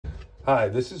Hi,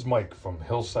 this is Mike from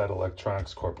Hillside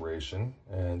Electronics Corporation,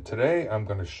 and today I'm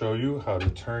going to show you how to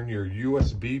turn your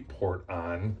USB port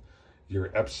on your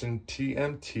Epson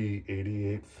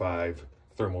TM-T88V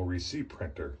thermal receipt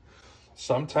printer.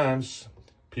 Sometimes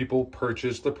people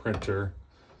purchase the printer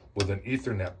with an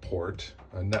Ethernet port,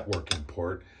 a networking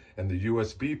port, and the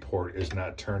USB port is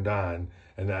not turned on,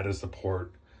 and that is the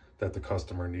port that the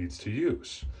customer needs to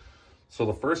use. So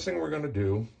the first thing we're going to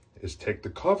do is take the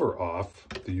cover off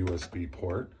the USB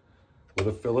port with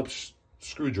a Phillips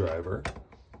screwdriver.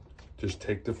 Just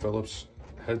take the Phillips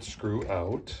head screw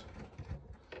out,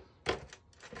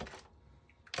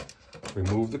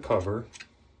 remove the cover,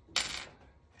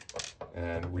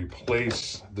 and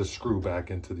replace the screw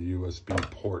back into the USB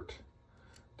port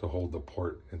to hold the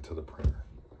port into the printer.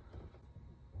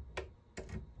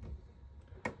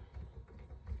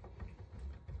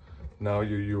 Now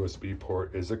your USB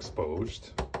port is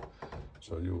exposed,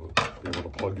 so you will be able to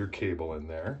plug your cable in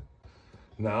there.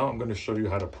 Now I'm going to show you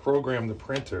how to program the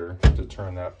printer to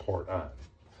turn that port on.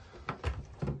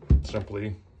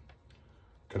 Simply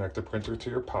connect the printer to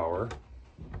your power.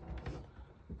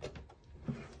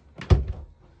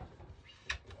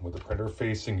 With the printer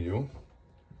facing you,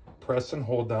 press and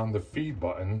hold down the feed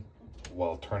button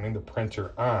while turning the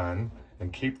printer on,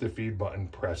 and keep the feed button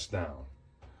pressed down.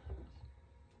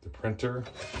 The printer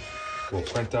will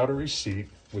print out a receipt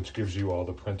which gives you all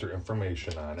the printer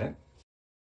information on it.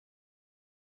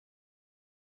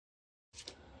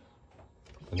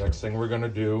 The next thing we're going to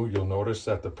do, you'll notice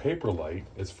that the paper light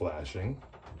is flashing.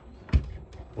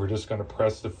 We're just going to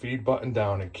press the feed button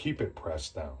down and keep it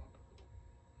pressed down.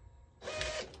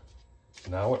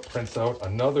 Now it prints out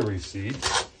another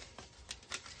receipt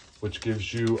which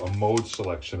gives you a mode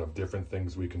selection of different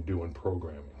things we can do in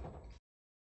programming.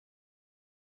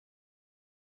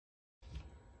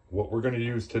 What we're going to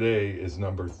use today is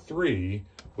number 3,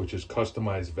 which is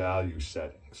customized value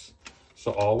settings.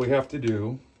 So all we have to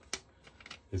do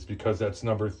is, because that's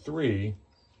number 3,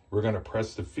 we're going to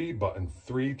press the feed button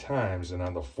 3 times, and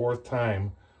on the 4th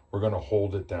time, we're going to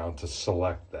hold it down to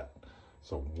select that.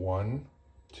 So 1,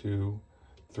 2,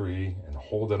 3, and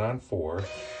hold it on 4.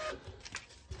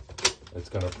 It's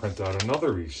going to print out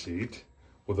another receipt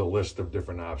with a list of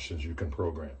different options you can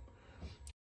program.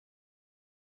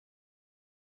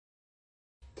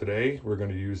 Today, we're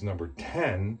going to use number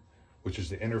 10, which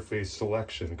is the interface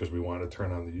selection, because we want to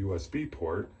turn on the USB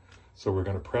port. So we're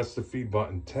going to press the feed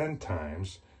button 10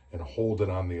 times and hold it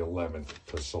on the 11th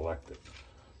to select it.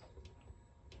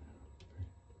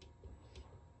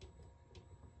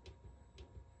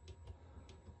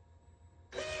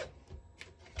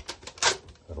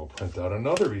 It'll print out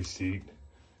another receipt,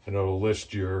 and it'll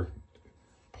list your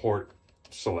port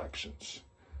selections.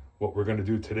 What we're going to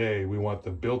do today, we want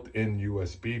the built-in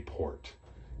USB port,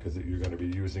 because you're going to be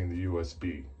using the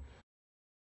USB.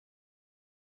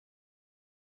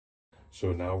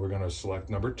 So now we're going to select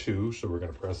number 2, so we're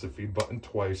going to press the feed button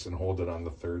twice and hold it on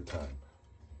the 3rd time.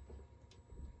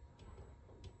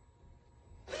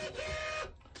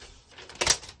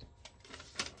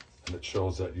 And it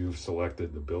shows that you've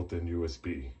selected the built-in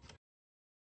USB.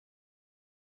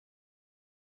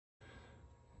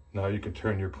 Now you can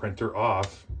turn your printer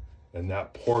off, and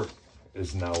that port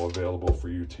is now available for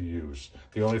you to use.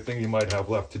 The only thing you might have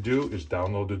left to do is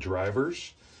download the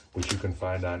drivers, which you can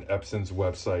find on Epson's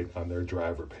website on their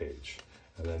driver page.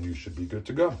 And then you should be good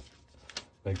to go.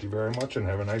 Thank you very much and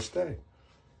have a nice day.